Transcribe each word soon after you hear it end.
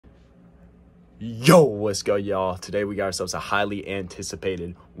Yo, what's good, y'all? Today we got ourselves a highly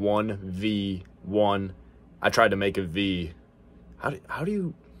anticipated 1v1. I tried to make a V. How do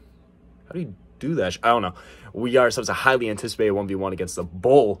you do that? I don't know. We got ourselves a highly anticipated 1v1 against the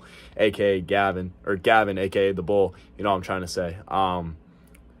Bull, aka Gavin, or Gavin, aka the Bull. You know what I'm trying to say.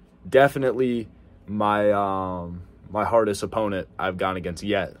 Definitely my my hardest opponent I've gone against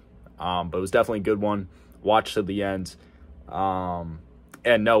yet. But it was definitely a good one. Watched to the end.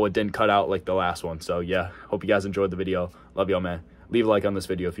 And no, it didn't cut out like the last one. So yeah, hope you guys enjoyed the video. Love y'all, man. Leave a like on this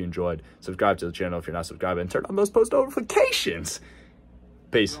video if you enjoyed. Subscribe to the channel if you're not subscribed, and turn on those post notifications.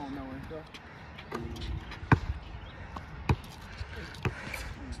 Peace.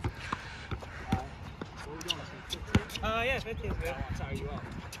 Yeah, 15's good. Sorry, you up.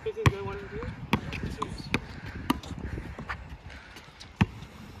 15's good, 1 and 2?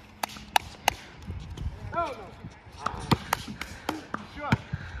 No, no. Sure.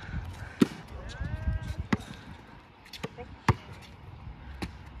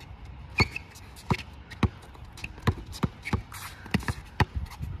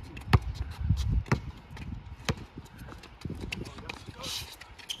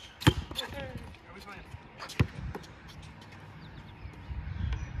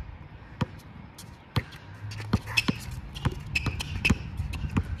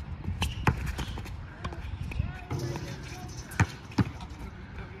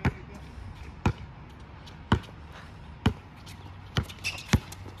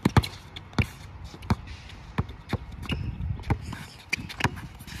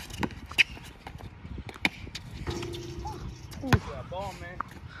 Yeah, ball, man.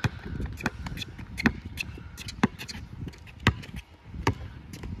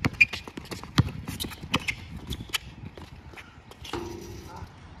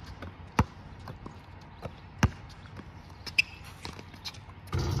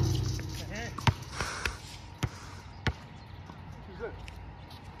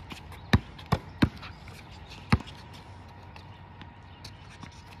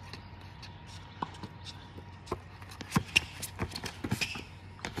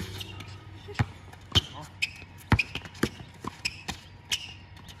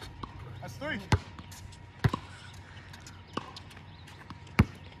 That's 3.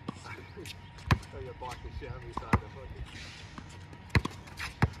 Oh, you blocked the shit out of me side of the fucking.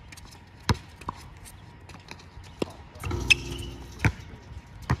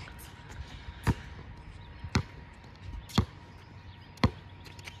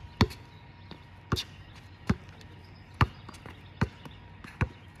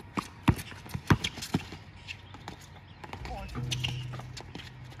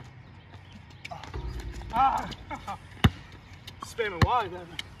 Ah! Spamming wide then.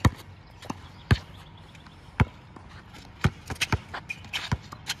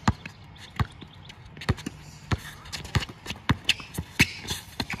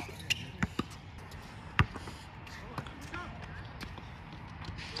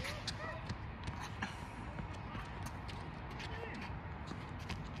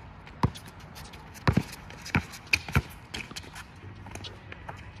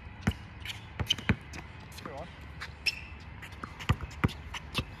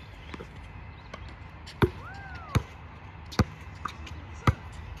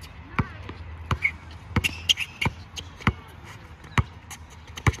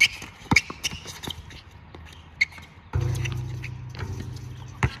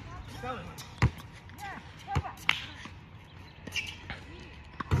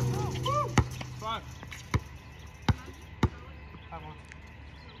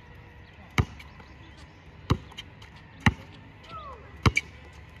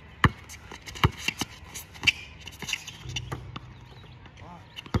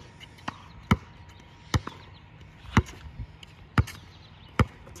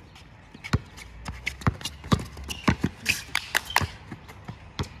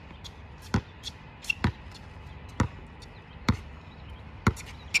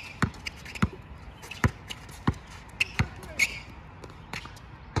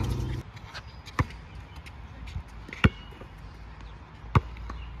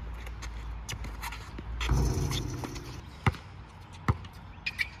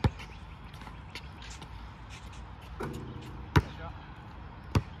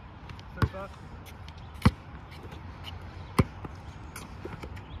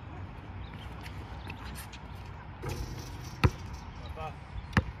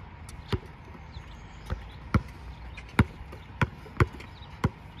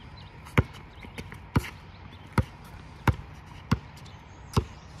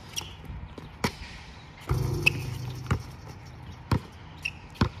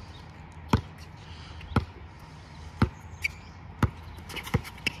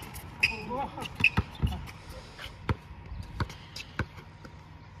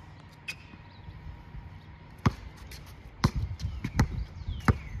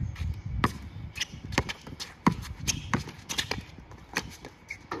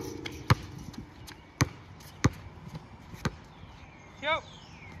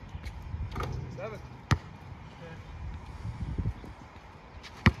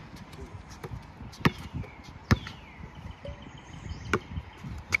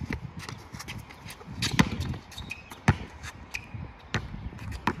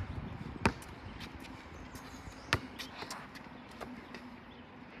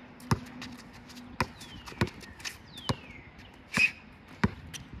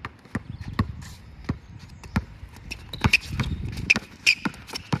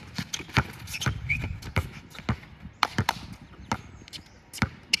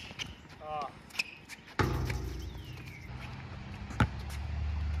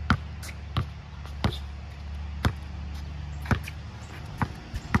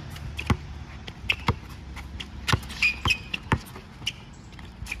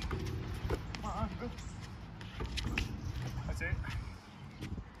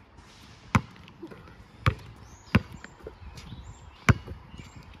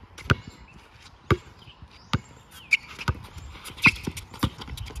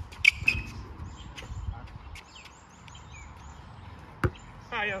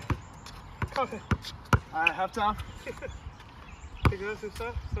 right, yo. Come on. All right, halftime. You good so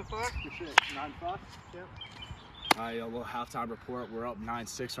far? Good shit. 9-5. Yep. All right, yo, little halftime report. We're up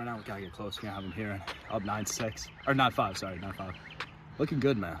 9-6 right now. We gotta get close. We can't have him here. Up 9-6 or 9-5. Sorry, 9-5. Looking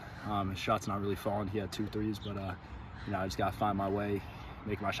good, man. His shot's not really falling. He had 2 threes, but you know, I just gotta find my way,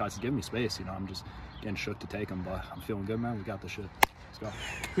 making my shots. He's giving me space. You know, I'm just getting shook to take them, but I'm feeling good, man. We got this shit. Let's go.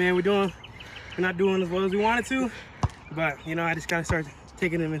 Man, we're not doing as well as we wanted to, but you know, I just gotta start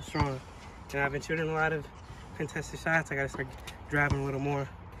taking them in strong. And I've been shooting a lot of contested shots. I gotta start driving a little more,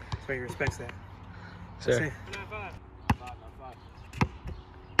 so he respects that. Sure. That's it. 9-5.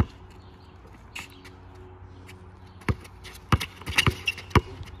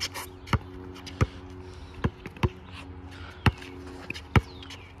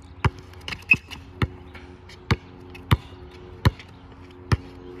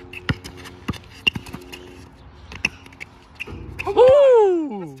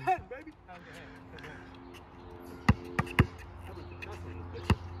 Woo! That's 10, baby.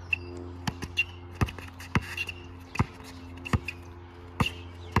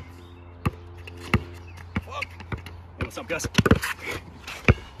 Hey, what's up, Gus?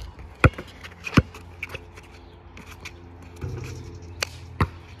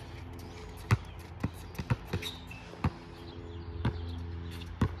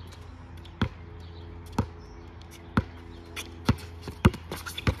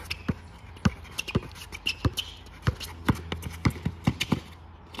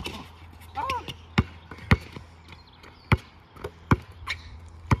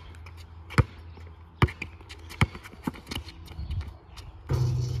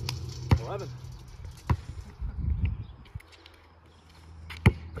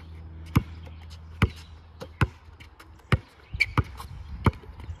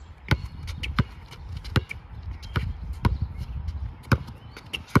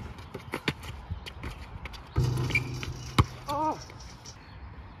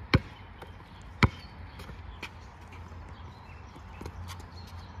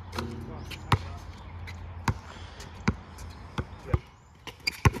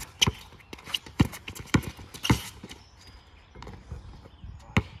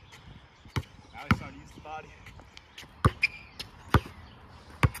 Body.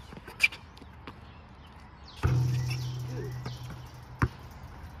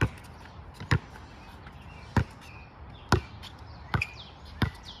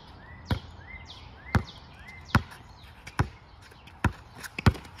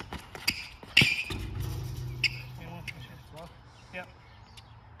 Yep.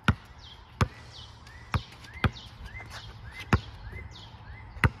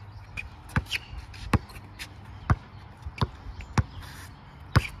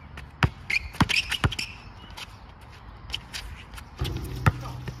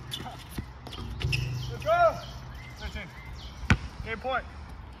 Let's go. 13. Game point.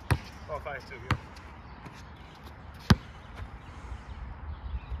 Oh, 5-2, yeah.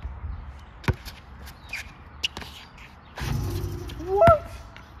 What?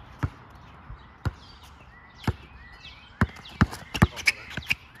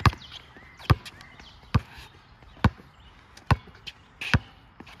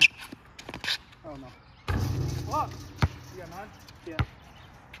 Oh no. What? You got 9? Yeah.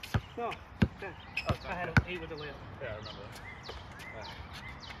 No. 10. Oh, I had an 8 with the layup. Yeah, I remember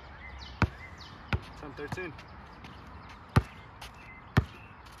that. 10-13.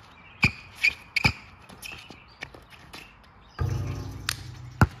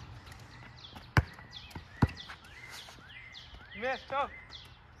 Missed, go.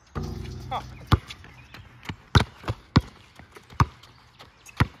 Oh.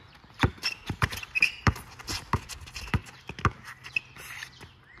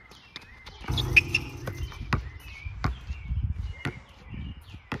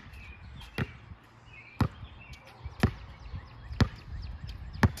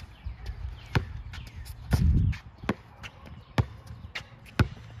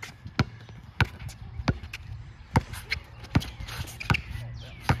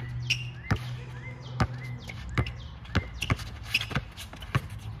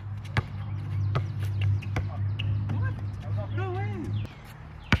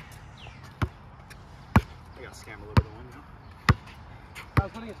 Scam a little bit of one, you know? I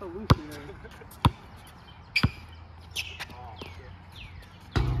was putting it so loose in there. Oh, shit.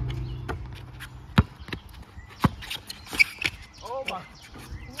 Oh, my.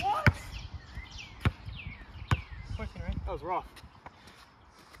 What? 14, right? That was rough.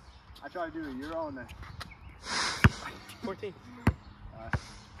 I tried to do a Euro and then. 14.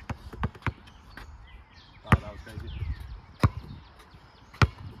 Wow, that was crazy.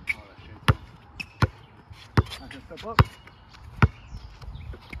 Step up.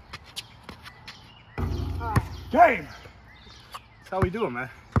 Game! That's how we do it, man.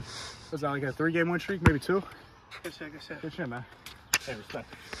 Was that like a 3-game win streak? Maybe 2? Good shit, good shit. Good shit, man. Hey,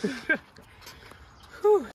 respect.